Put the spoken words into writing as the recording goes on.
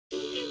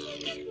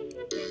Welcome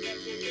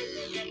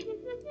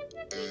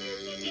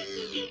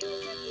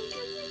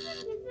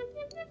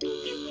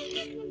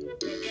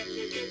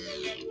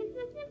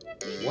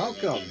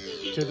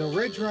to the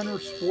Ridge Runner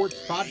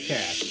Sports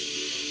Podcast.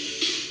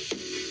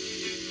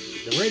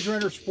 The Ridge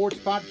Runner Sports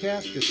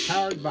Podcast is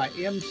powered by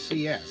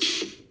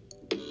MCS.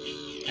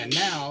 And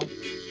now,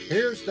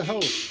 here's the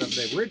host of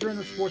the Ridge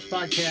Runner Sports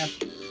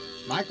Podcast,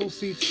 Michael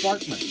C.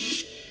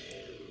 Sparkman.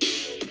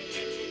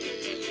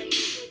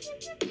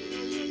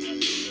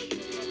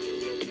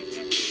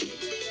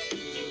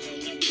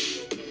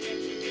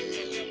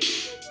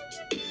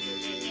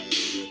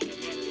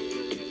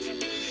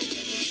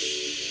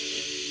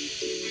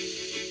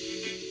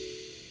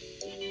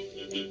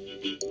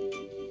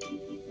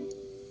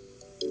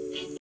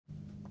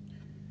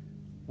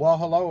 Well,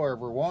 hello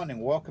everyone,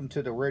 and welcome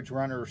to the Ridge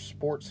Runner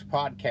Sports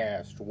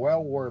Podcast.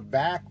 Well, we're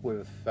back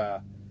with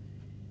the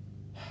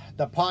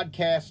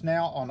podcast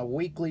now on a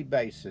weekly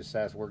basis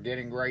as we're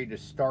getting ready to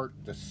start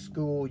the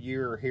school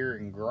year here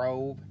in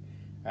Grove.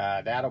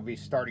 That'll be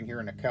starting here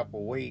in a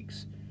couple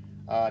weeks.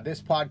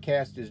 This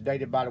podcast is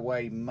dated, by the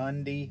way,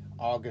 Monday,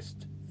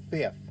 August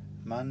 5th.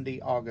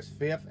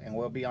 And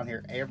we'll be on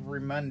here every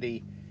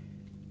Monday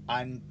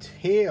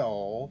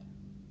until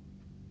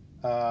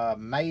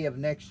May of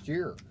next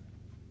year.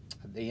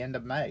 The end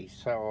of May.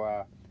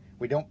 So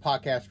we don't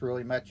podcast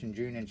really much in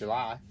June and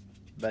July,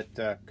 but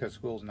because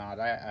school's not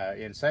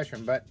in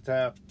session. But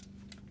the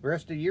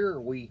rest of the year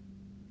we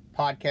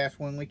podcast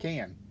when we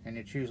can, and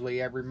it's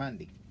usually every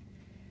Monday.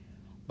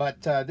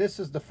 But this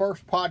is the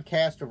first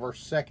podcast of our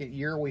second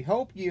year. We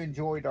hope you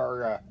enjoyed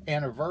our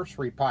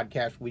anniversary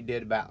podcast we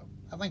did about,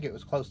 I think it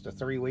was close to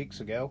 3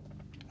 weeks ago.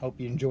 Hope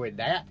you enjoyed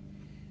that,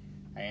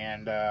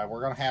 and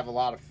we're going to have a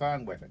lot of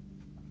fun with it.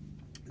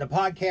 The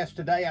podcast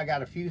today, I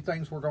got a few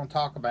things we're going to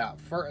talk about.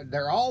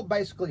 They're all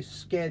basically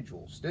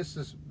schedules. This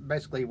is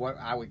basically what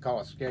I would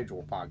call a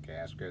schedule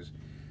podcast, because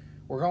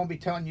we're going to be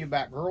telling you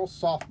about girls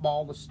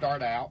softball to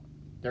start out.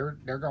 They're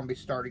going to be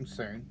starting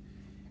soon.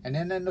 And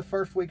then in the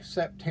first week of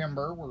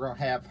September, we're going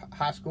to have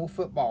high school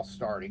football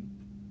starting.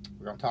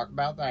 We're going to talk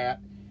about that.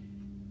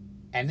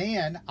 And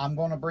then I'm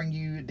going to bring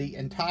you the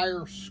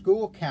entire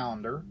school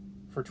calendar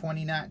for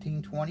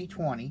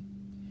 2019-2020.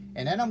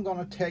 And then I'm going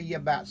to tell you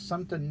about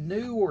something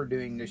new we're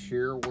doing this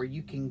year, where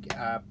you can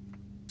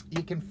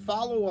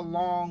follow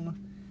along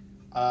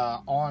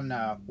on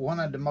one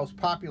of the most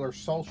popular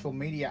social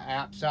media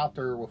apps out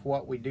there with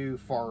what we do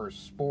for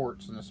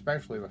sports, and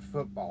especially with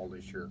football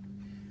this year.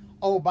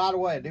 Oh, by the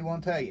way, I do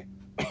want to tell you,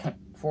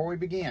 before we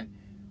begin,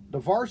 the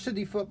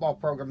varsity football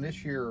program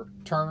this year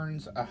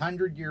turns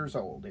 100 years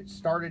old. It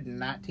started in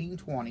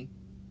 1920,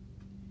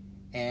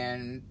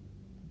 and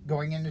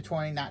going into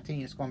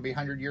 2019, it's going to be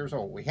 100 years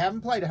old. We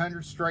haven't played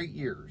 100 straight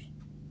years,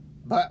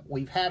 but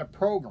we've had a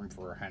program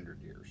for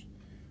 100 years.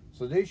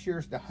 So this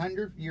year's the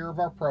 100th year of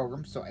our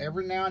program. So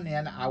every now and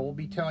then, I will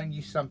be telling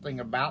you something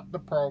about the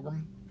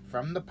program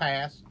from the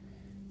past,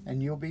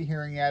 and you'll be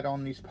hearing that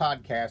on these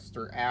podcasts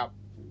throughout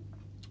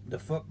the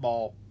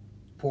football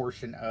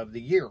portion of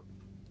the year.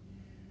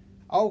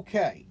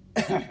 Okay,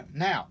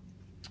 now,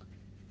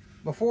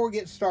 before we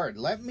get started,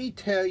 let me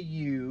tell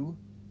you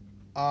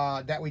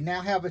that we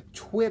now have a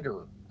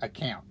Twitter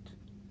account.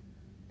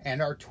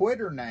 And our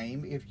Twitter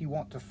name, if you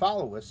want to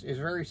follow us, is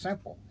very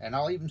simple. And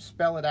I'll even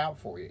spell it out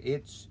for you.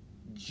 It's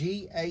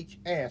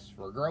GHS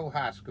for Grove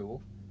High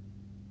School,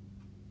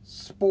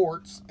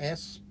 Sports,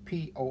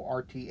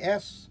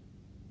 SPORTS,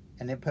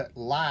 and then put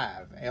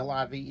Live,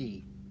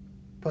 LIVE.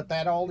 Put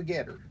that all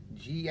together.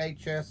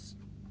 GHS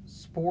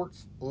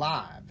Sports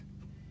Live.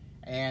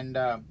 And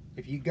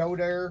if you go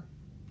there,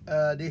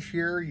 this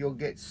year, you'll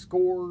get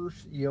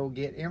scores, you'll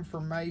get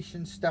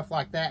information, stuff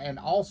like that. And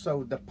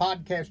also, the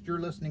podcast you're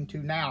listening to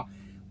now,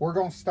 we're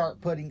going to start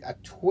putting a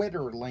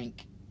Twitter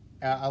link,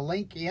 a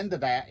link into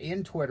that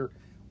in Twitter,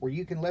 where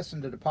you can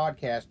listen to the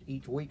podcast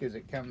each week as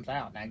it comes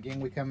out. Now, again,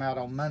 we come out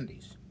on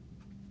Mondays.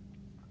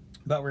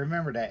 But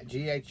remember that,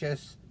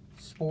 GHS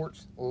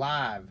Sports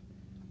Live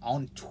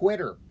on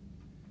Twitter.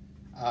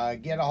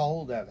 Get a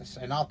hold of us.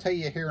 And I'll tell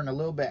you here in a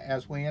little bit,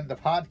 as we end the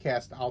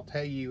podcast, I'll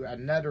tell you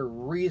another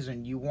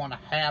reason you want to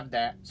have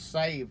that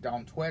saved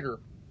on Twitter.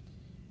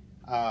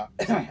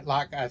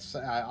 Like I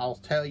said,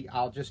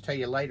 I'll just tell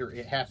you later,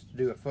 it has to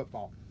do with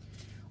football.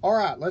 All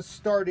right, let's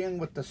start in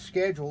with the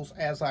schedules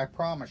as I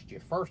promised you.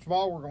 First of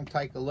all, we're going to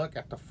take a look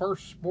at the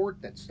first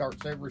sport that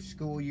starts every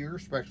school year,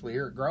 especially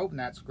here at Grove, and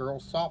that's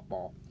girls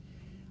softball.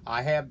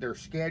 I have their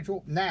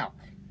schedule. Now,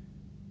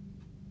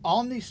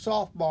 on these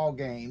softball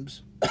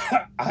games,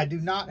 I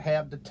do not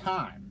have the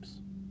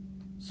times.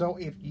 So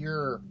if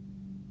your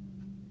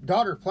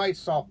daughter plays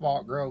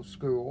softball at Grove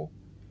School,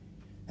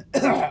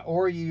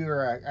 or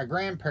you're a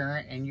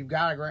grandparent and you've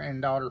got a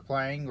granddaughter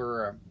playing,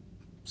 or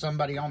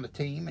somebody on the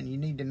team, and you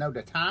need to know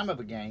the time of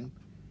a game,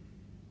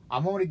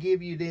 I'm going to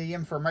give you the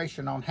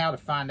information on how to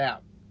find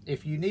out.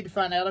 If you need to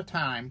find out a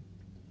time,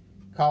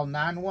 call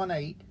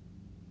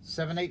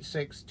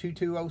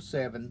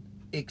 918-786-2207,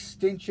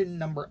 extension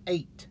number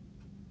 8.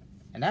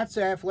 And that's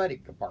the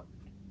athletic department.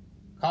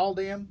 Call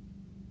them,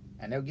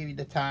 and they'll give you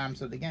the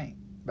times of the game.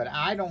 But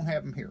I don't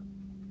have them here.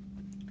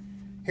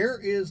 Here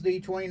is the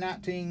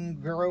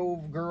 2019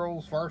 Grove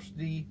Girls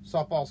Varsity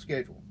Softball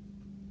schedule.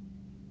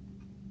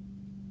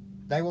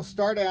 They will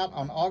start out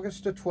on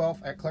August the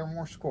 12th at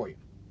Claremore Sequoia.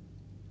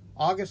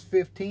 August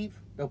 15th,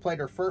 they'll play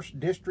their first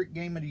district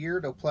game of the year.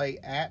 They'll play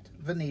at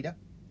Veneta.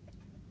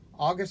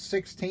 August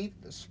 16th,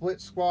 the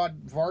split squad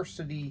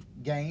varsity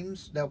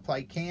games. They'll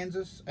play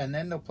Kansas, and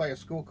then they'll play a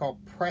school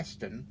called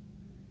Preston.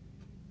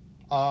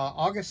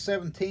 August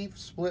 17th,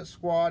 split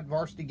squad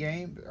varsity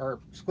game, or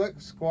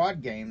split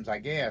squad games, I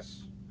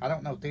guess. I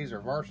don't know if these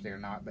are varsity or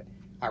not, but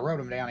I wrote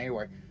them down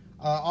anyway.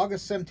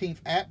 August 17th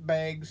at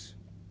Beggs,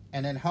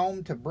 and then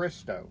home to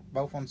Bristow,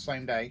 both on the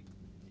same day.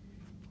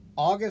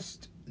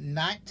 August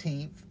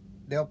 19th,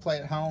 they'll play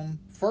at home.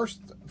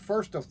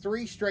 First of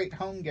 3 straight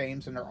home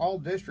games, and they're all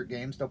district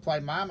games. They'll play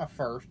Miami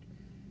first.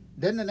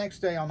 Then the next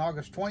day on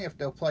August 20th,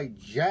 they'll play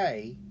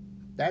Jay.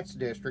 That's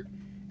district.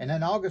 And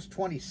then August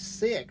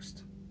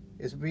 26th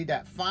is be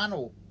that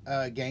final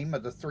game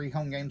of the 3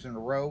 home games in a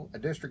row, a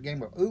district game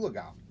with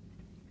Oologah.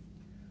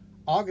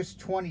 August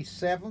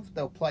 27th,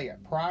 they'll play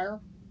at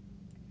Pryor.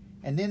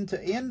 And then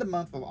to end the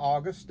month of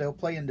August, they'll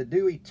play in the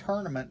Dewey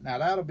Tournament. Now,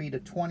 that'll be the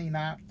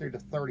 29th through the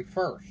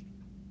 31st.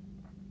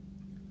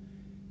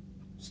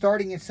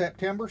 Starting in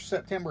September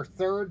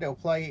 3rd, they'll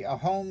play a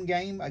home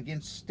game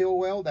against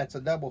Stillwell. That's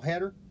a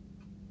doubleheader.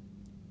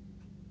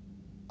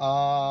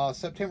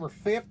 September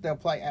 5th, they'll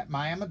play at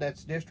Miami.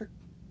 That's district.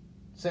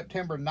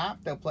 September 9th,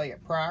 they'll play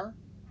at Pryor.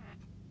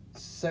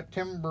 That's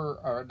September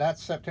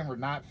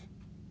 9th.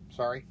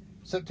 Sorry.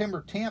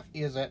 September 10th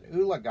is at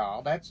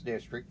Oologah. That's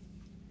district.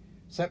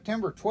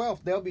 September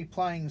 12th, they'll be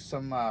playing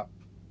some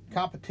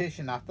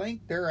competition. I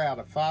think they're out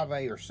of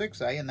 5A or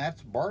 6A, and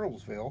that's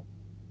Bartlesville.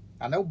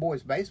 I know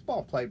boys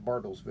baseball played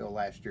Bartlesville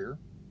last year,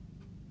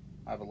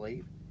 I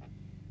believe.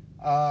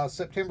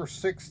 September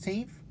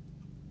 16th,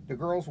 the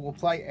girls will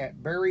play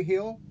at Berry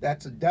Hill.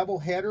 That's a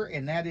doubleheader,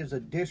 and that is a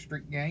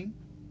district game.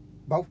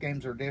 Both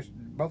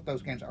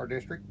those games are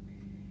district.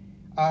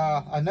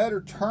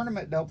 Another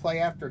tournament they'll play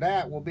after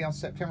that will be on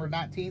September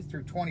 19th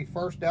through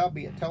 21st. That'll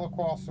be at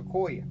Tahlequah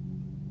Sequoia.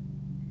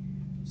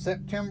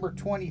 September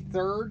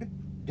 23rd,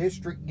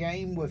 district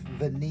game with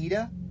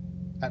Veneta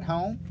at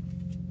home.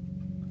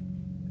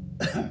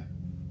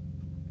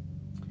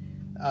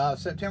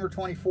 September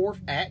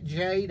 24th at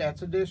Jay,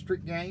 that's a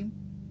district game.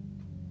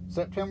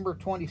 September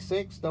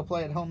 26th, they'll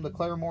play at home to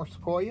Claremore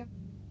Sequoia.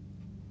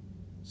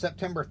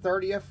 September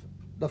 30th,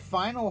 the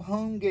final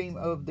home game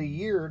of the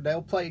year,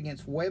 they'll play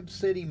against Webb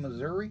City,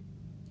 Missouri.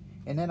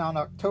 And then on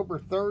October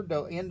 3rd,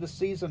 they'll end the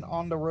season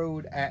on the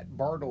road at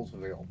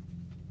Bartlesville.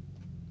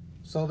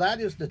 So that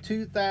is the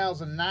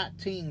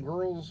 2019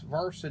 girls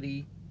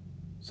varsity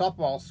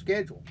softball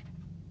schedule.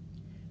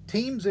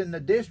 Teams in the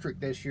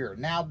district this year.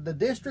 Now, the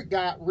district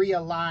got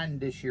realigned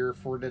this year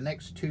for the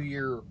next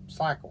 2-year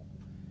cycle.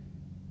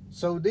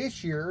 So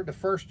this year, the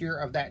first year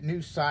of that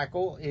new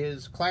cycle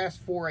is Class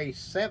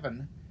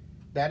 4A7.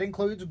 That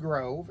includes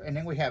Grove. And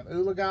then we have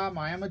Oologah,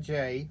 Miami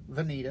J,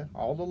 Veneta,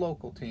 all the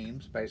local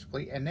teams,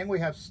 basically. And then we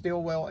have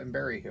Stillwell and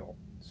Berry Hill.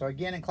 So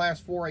again, in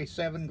Class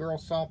 4A7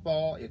 girls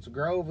softball, it's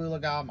Grove,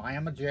 Oologah,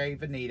 Miami J,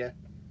 Veneta,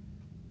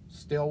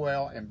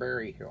 Stillwell, and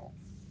Berry Hill.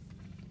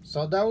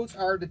 So those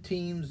are the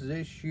teams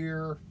this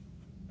year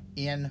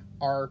in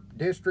our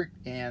district,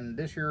 and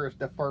this year is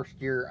the first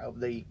year of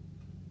the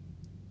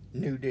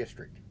new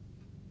district.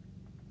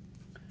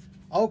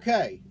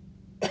 Okay,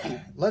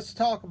 let's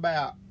talk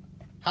about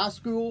high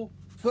school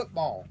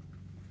football.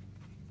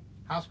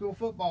 High school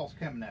football's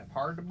coming up.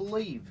 Hard to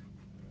believe.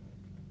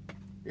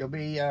 It'll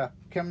be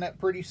coming up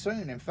pretty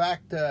soon. In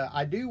fact,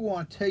 I do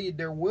want to tell you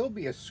there will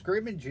be a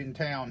scrimmage in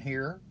town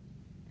here.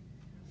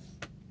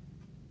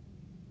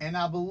 And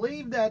I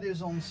believe that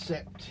is on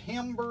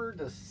September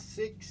the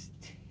 16th.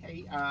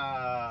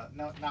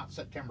 No, not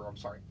September, I'm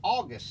sorry.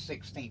 August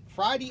 16th.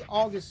 Friday,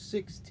 August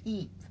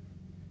 16th.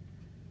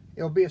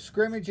 It'll be a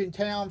scrimmage in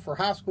town for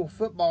high school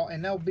football,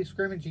 and they'll be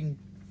scrimmaging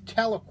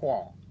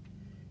Tahlequah.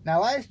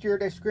 Now, last year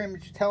they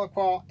scrimmaged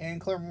Tahlequah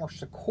and Claremore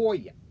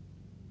Sequoia.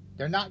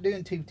 They're not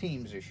doing 2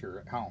 teams this year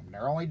at home.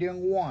 They're only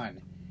doing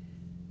 1.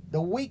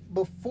 The week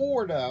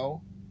before,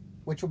 though,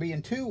 which will be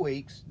in 2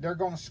 weeks, they're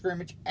going to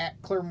scrimmage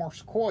at Claremore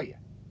Sequoia.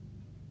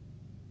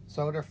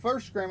 So their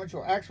first scrimmage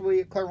will actually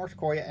be at Claremore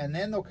Sequoia, and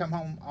then they'll come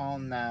home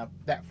on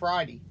that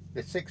Friday,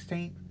 the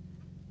 16th.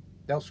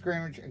 They'll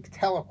scrimmage at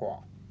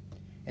Tahlequah.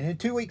 And then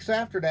 2 weeks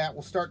after that,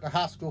 we'll start the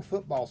high school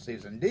football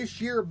season. This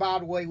year, by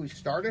the way, we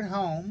start at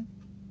home.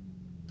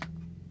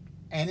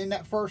 And in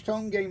that first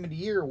home game of the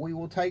year, we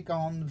will take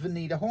on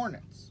Veneta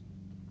Hornets.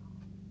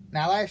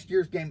 Now, last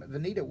year's game at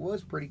Veneta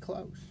was pretty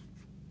close.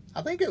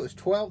 I think it was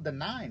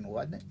 12-9,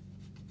 wasn't it?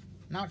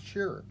 Not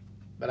sure,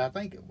 but I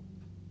think it was.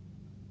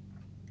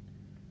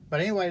 But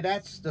anyway,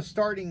 that's the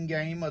starting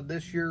game of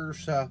this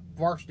year's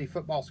varsity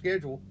football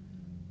schedule.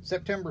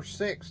 September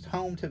 6th,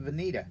 home to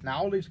Veneta.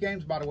 Now, all these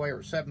games, by the way, are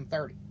at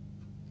 7:30.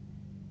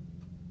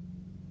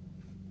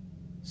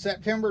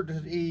 September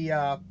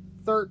the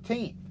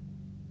 13th.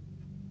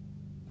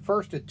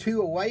 First of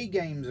 2 away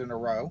games in a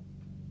row.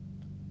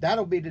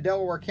 That'll be the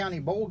Delaware County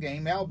Bowl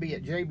game. That'll be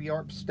at J.B.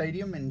 Arp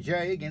Stadium in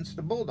Jay against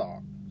the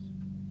Bulldogs.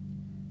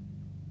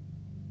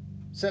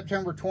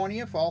 September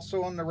 20th,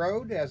 also on the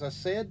road. As I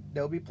said,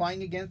 they'll be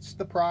playing against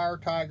the Pryor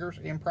Tigers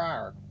in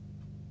Pryor.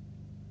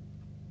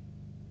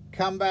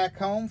 Come back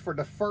home for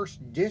the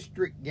first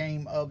district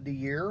game of the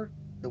year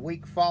the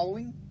week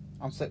following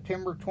on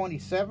September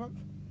 27th.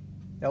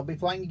 They'll be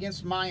playing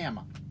against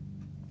Miami.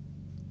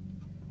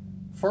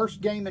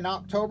 First game in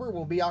October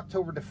will be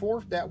October the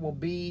 4th. That will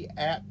be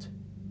at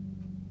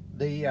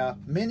the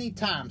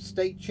many-time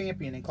state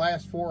champion in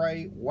Class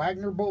 4A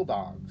Wagner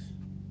Bulldogs.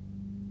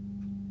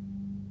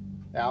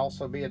 That'll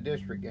also be a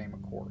district game,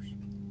 of course.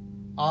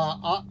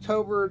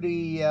 October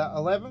the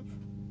 11th,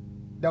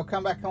 they'll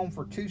come back home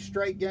for 2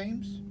 straight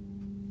games.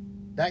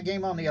 That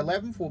game on the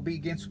 11th will be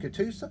against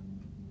Catoosa.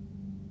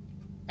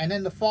 And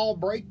then the fall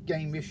break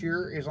game this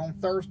year is on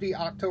Thursday,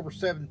 October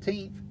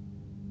 17th.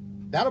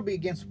 That'll be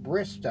against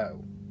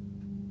Bristow.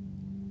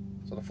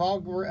 So the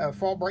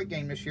fall break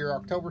game this year,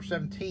 October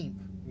 17th,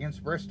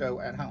 against Bristow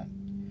at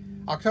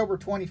home. October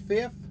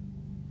 25th,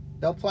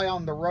 they'll play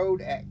on the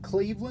road at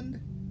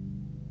Cleveland.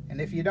 And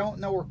if you don't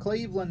know where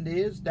Cleveland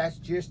is, that's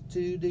just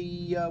to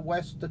the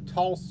west of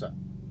Tulsa.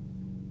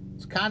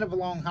 It's kind of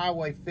along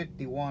Highway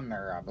 51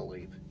 there, I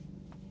believe,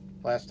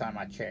 last time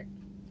I checked.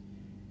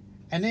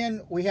 And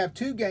then we have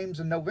 2 games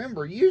in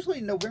November. Usually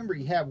in November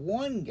you have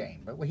 1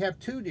 game, but we have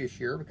 2 this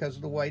year because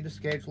of the way the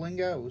scheduling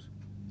goes.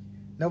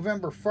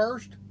 November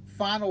 1st,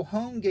 final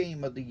home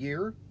game of the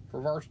year for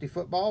varsity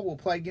football, will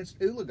play against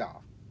Oologah.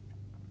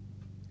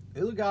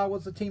 Oologah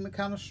was a team that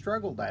kind of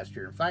struggled last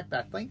year. In fact,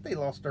 I think they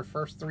lost their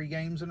first 3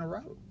 games in a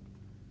row.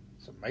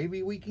 So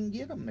maybe we can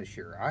get them this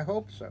year. I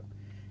hope so.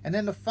 And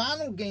then the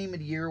final game of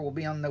the year will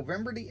be on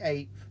November the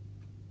 8th.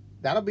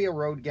 That'll be a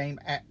road game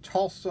at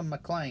Tulsa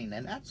McLean.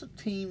 And that's a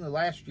team the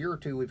last year or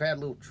two we've had a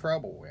little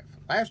trouble with.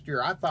 Last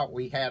year I thought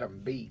we had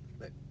them beat,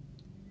 but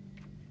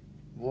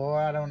boy,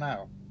 I don't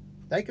know.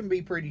 They can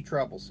be pretty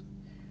troublesome.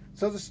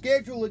 So the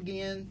schedule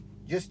again,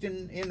 just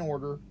in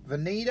order: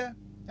 Veneta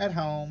at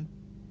home,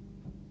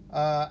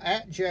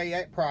 at Jay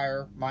at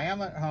Pryor,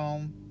 Miami at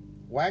home,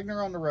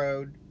 Wagner on the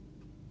road,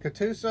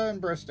 Catoosa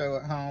and Bristow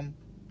at home,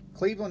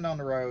 Cleveland on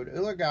the road,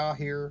 Oologah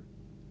here,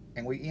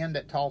 and we end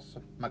at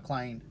Tulsa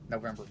McLean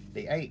November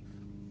the 8th.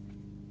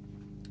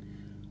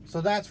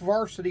 So that's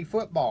varsity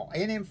football.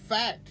 And in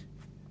fact,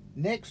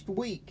 next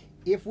week,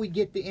 if we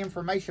get the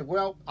information,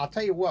 well, I'll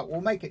tell you what,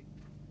 we'll make it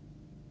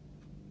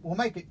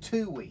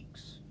 2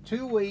 weeks.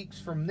 2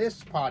 weeks from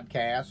this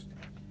podcast,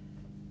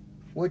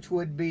 which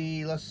would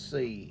be, let's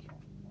see,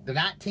 the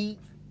 19th.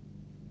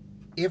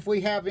 If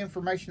we have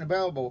information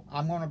available,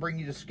 I'm going to bring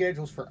you the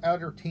schedules for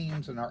other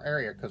teams in our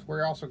area, because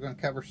we're also going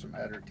to cover some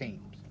other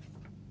teams.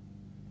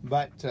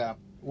 But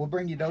we'll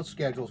bring you those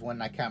schedules when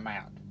they come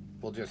out.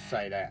 We'll just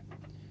say that.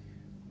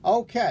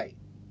 Okay.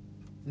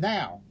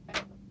 Now,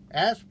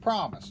 as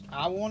promised,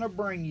 I want to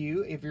bring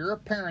you, if you're a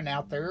parent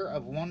out there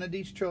of one of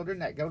these children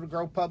that go to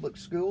Grove Public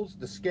Schools,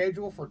 the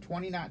schedule for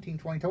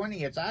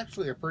 2019-2020. It's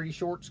actually a pretty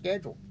short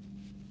schedule.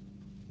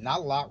 Not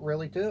a lot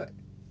really to it.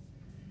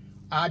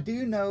 I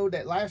do know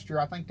that last year,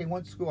 I think they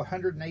went to school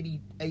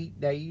 188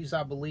 days,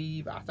 I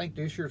believe. I think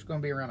this year it's going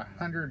to be around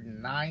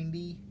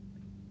 190,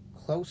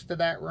 close to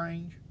that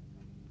range.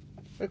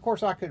 But of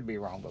course, I could be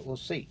wrong, but we'll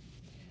see.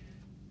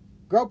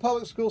 Grove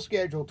Public School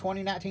schedule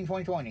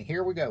 2019-2020.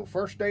 Here we go.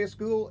 First day of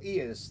school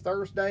is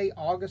Thursday,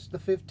 August the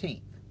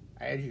 15th,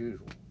 as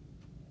usual.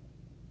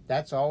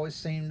 That's always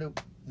seemed to,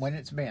 when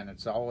it's been.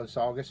 It's always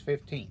August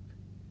 15th.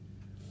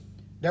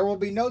 There will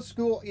be no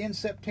school in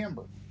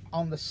September.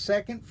 On the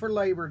 2nd for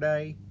Labor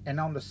Day and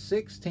on the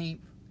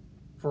 16th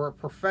for a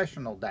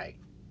professional day.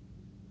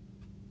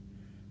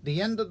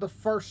 The end of the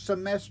first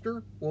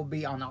semester will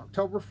be on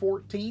October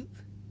 14th.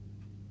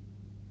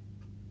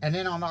 And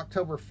then on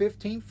October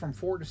 15th from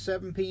 4 to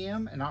 7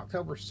 p.m. and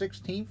October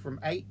 16th from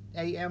 8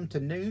 a.m. to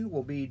noon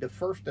will be the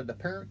first of the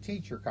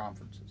parent-teacher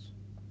conferences.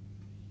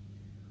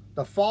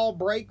 The fall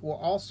break will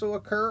also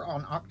occur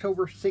on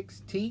October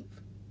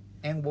 16th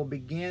and will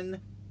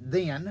begin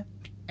then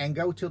and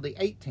go till the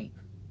 18th.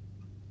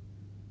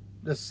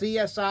 The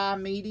CSI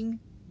meeting,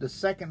 the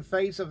second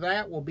phase of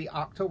that, will be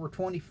October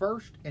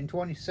 21st and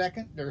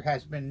 22nd. There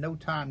has been no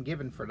time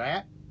given for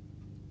that.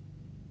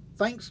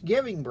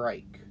 Thanksgiving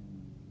break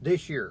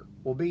this year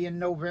will be in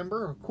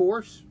November, of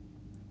course,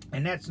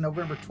 and that's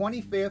November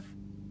 25th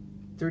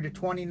through the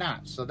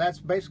 29th. So that's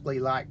basically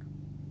like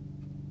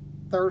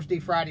Thursday,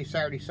 Friday,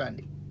 Saturday,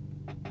 Sunday.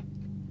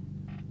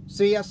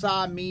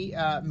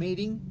 CSI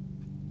meeting,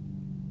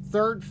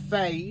 third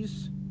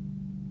phase.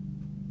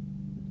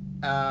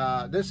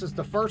 This is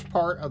the first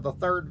part of the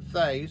third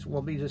phase,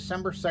 will be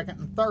December 2nd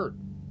and 3rd.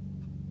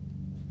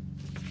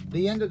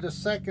 The end of the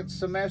second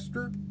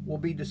semester will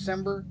be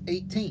December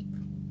 18th.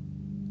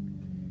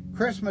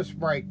 Christmas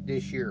break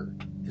this year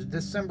is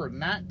December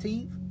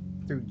 19th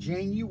through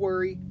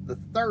January the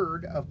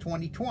 3rd of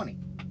 2020.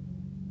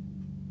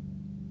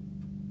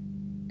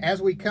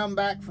 As we come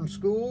back from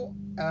school,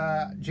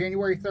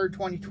 January 3rd,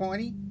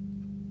 2020,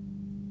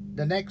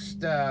 the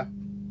next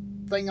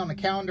thing on the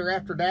calendar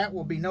after that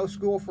will be no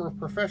school for a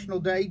professional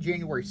day,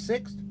 January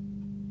 6th.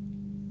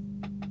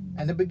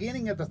 And the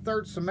beginning of the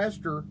third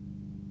semester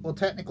will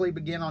technically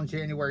begin on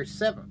January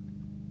 7th.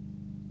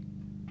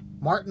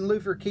 Martin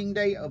Luther King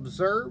Day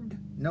observed,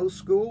 no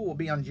school will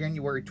be on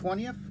January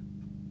 20th.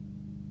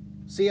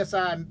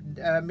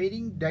 CSI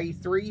meeting, Day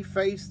 3,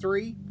 Phase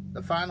 3.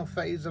 The final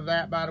phase of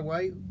that, by the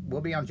way,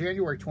 will be on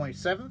January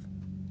 27th.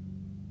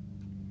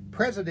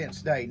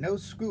 President's Day, no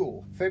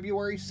school,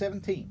 February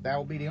 17th. That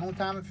will be the only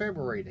time in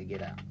February they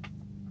get out.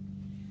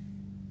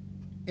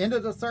 End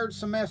of the third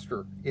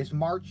semester is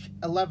March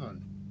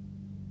 11th.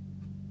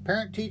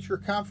 Parent-teacher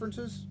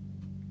conferences,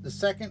 the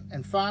second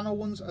and final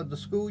ones of the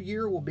school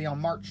year, will be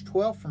on March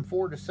 12th from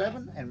 4 to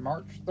 7 and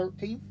March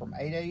 13th from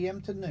 8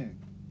 a.m. to noon.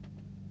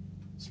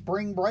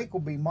 Spring break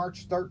will be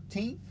March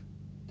 13th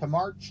to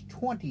March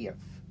 20th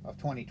of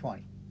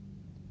 2020.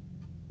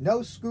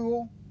 No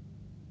school,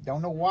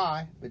 don't know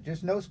why, but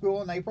just no school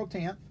on April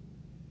 10th.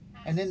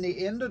 And then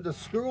the end of the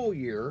school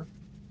year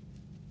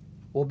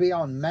will be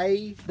on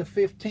May the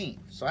 15th.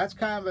 So that's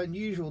kind of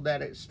unusual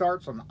that it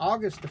starts on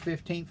August the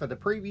 15th of the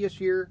previous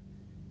year,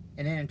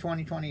 and then in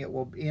 2020 it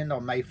will end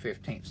on May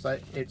 15th. So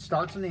it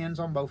starts and ends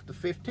on both the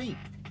 15th.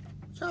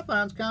 So I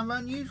find it's kind of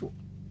unusual.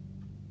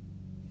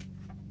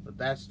 But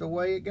that's the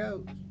way it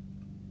goes.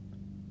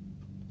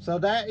 So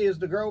that is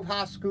the Grove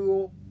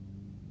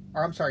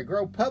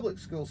Grove Public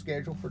School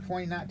schedule for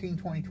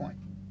 2019-2020.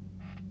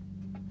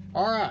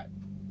 All right.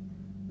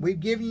 We've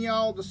given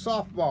y'all the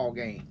softball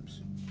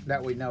games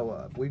that we know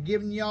of. We've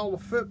given y'all the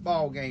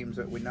football games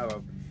that we know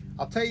of.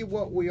 I'll tell you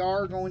what we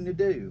are going to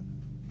do.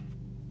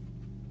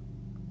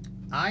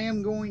 I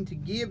am going to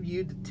give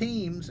you the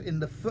teams in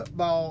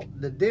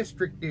the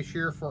district this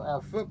year for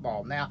our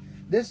football. Now,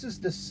 this is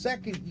the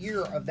second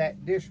year of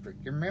that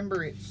district.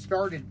 Remember,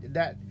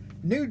 that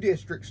new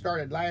district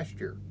started last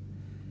year.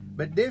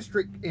 But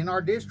in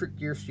our district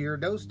this year,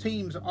 those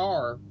teams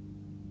are,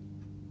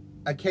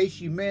 in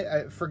case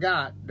you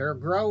forgot, they're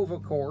Grove,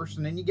 of course,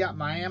 and then you got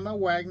Miami,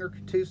 Wagner,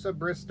 Catoosa,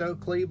 Bristow,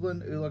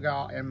 Cleveland,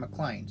 Oologah, and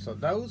McLean. So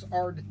those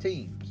are the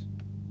teams.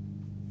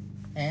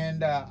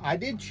 And I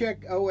did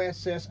check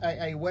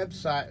OSSAA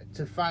website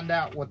to find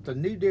out what the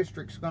new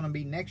district's going to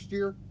be next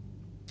year.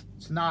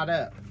 It's not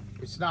up.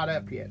 It's not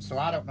up yet, so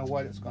I don't know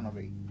what it's going to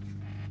be.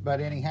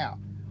 But anyhow.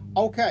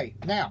 Okay,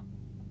 now,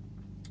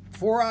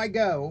 before I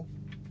go,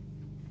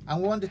 I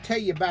wanted to tell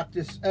you about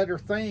this other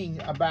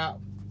thing about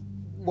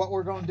what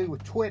we're going to do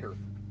with Twitter.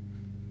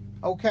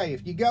 Okay,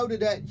 if you go to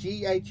that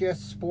GHS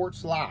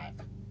Sports Live,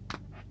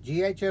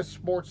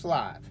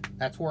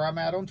 that's where I'm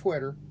at on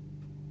Twitter,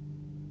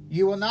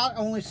 you will not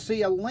only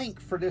see a link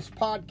for this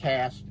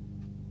podcast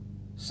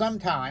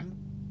sometime,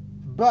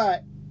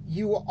 but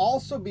you will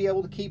also be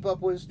able to keep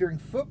up with us during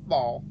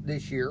football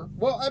this year.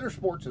 Well, other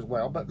sports as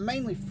well, but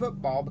mainly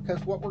football, because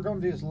what we're going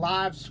to do is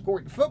live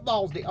scoring.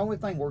 Football is the only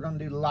thing we're going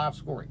to do live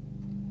scoring.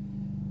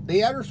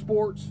 The other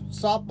sports,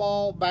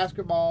 softball,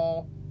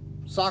 basketball,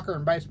 soccer,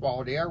 and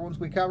baseball, the other ones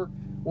we cover,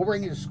 we'll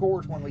bring you the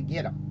scores when we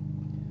get them.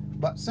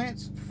 But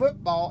since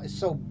football is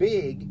so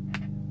big,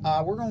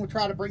 we're going to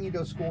try to bring you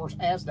those scores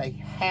as they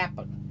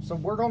happen. So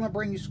we're going to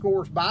bring you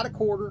scores by the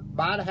quarter,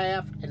 by the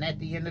half, and at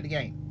the end of the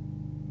game.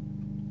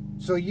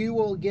 So you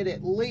will get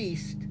at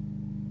least,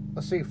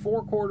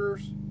 4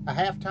 quarters, a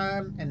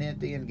halftime, and then at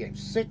the end of the game.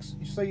 6.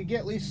 So you get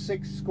at least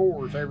 6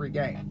 scores every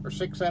game, or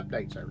 6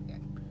 updates every game.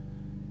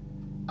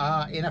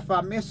 And if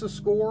I miss a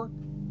score,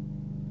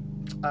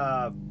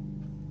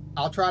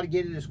 I'll try to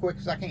get it as quick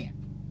as I can.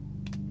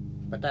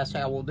 But that's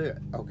how we'll do it.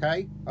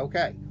 Okay?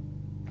 Okay.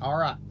 All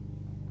right.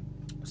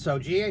 So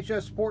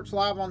GHS Sports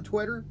Live on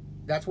Twitter.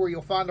 That's where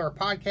you'll find our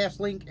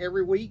podcast link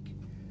every week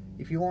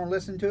if you want to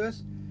listen to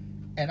us.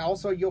 And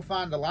also you'll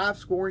find the live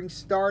scoring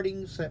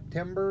starting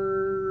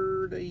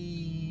September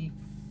the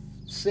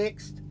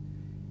 6th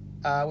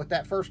with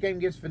that first game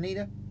against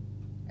Veneta.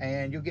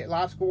 And you'll get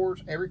live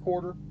scores every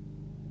quarter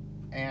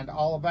and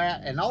all of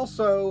that. And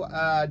also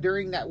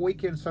during that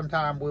weekend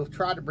sometime, we'll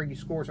try to bring you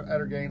scores of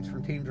other games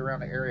from teams around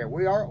the area.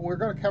 We're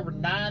going to cover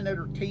 9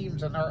 other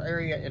teams in our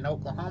area in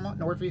Oklahoma,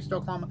 Northeast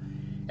Oklahoma.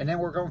 And then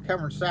we're going to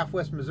cover in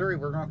Southwest Missouri.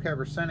 We're going to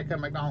cover Seneca,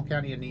 McDonald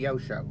County, and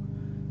Neosho.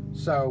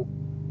 So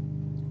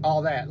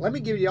all that. Let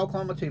me give you the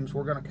Oklahoma teams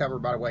we're going to cover,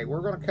 by the way.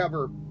 We're going to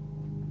cover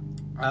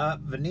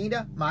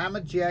Veneta, Miami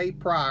J,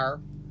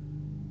 Pryor,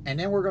 and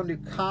then we're going to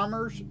do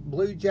Commerce,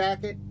 Blue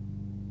Jacket,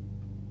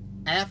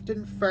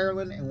 Afton,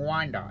 Fairland, and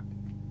Wyandotte.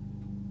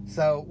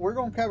 So we're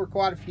going to cover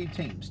quite a few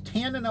teams.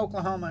 10 in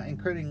Oklahoma,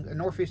 including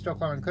Northeast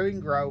Oklahoma,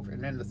 including Grove,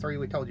 and then the 3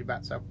 we told you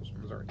about, Southwest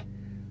Missouri.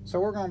 So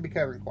we're going to be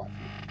covering quite a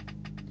few.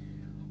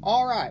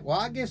 All right, well,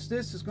 I guess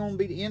this is going to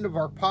be the end of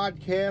our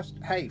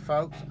podcast. Hey,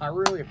 folks, I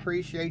really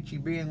appreciate you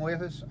being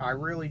with us. I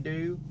really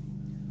do.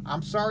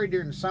 I'm sorry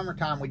during the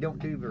summertime we don't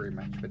do very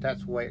much, but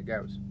that's the way it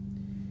goes.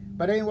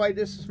 But anyway,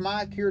 this is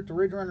Mike here at the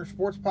Ridge Runner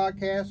Sports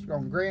Podcast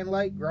on Grand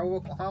Lake, Grove,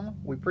 Oklahoma.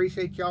 We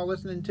appreciate y'all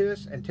listening to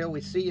us. Until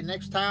we see you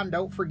next time,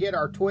 don't forget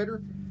our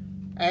Twitter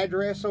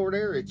address over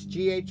there. It's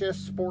GHS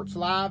Sports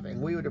Live,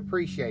 and we would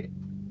appreciate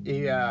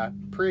it.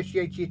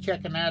 Appreciate you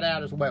checking that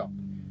out as well.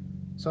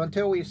 So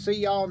until we see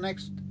y'all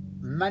next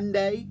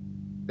Monday,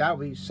 that'll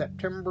be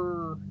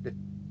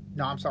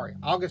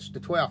August the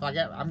 12th.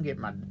 I'm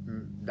getting my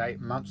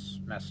months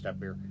messed up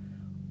here.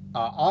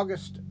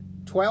 August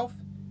 12th.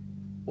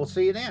 We'll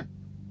see you then.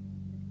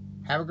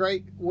 Have a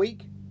great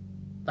week.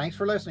 Thanks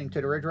for listening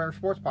to the Ridge Runner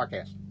Sports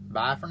Podcast.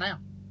 Bye for now.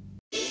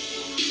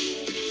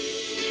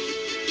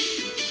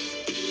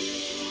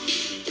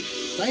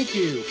 Thank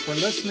you for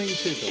listening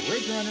to the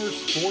Ridge Runner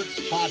Sports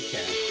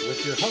Podcast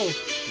with your host,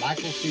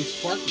 Michael C.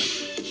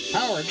 Sparkman,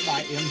 powered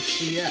by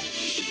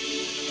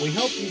MCS. We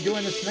hope you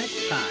join us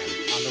next time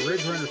on the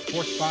Ridge Runner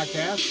Sports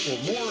Podcast for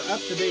more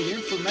up-to-date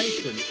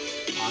information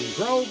on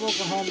Grove,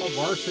 Oklahoma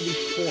varsity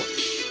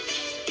sports.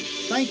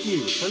 Thank you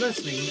for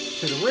listening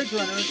to the Ridge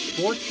Runner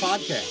Sports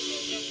Podcast.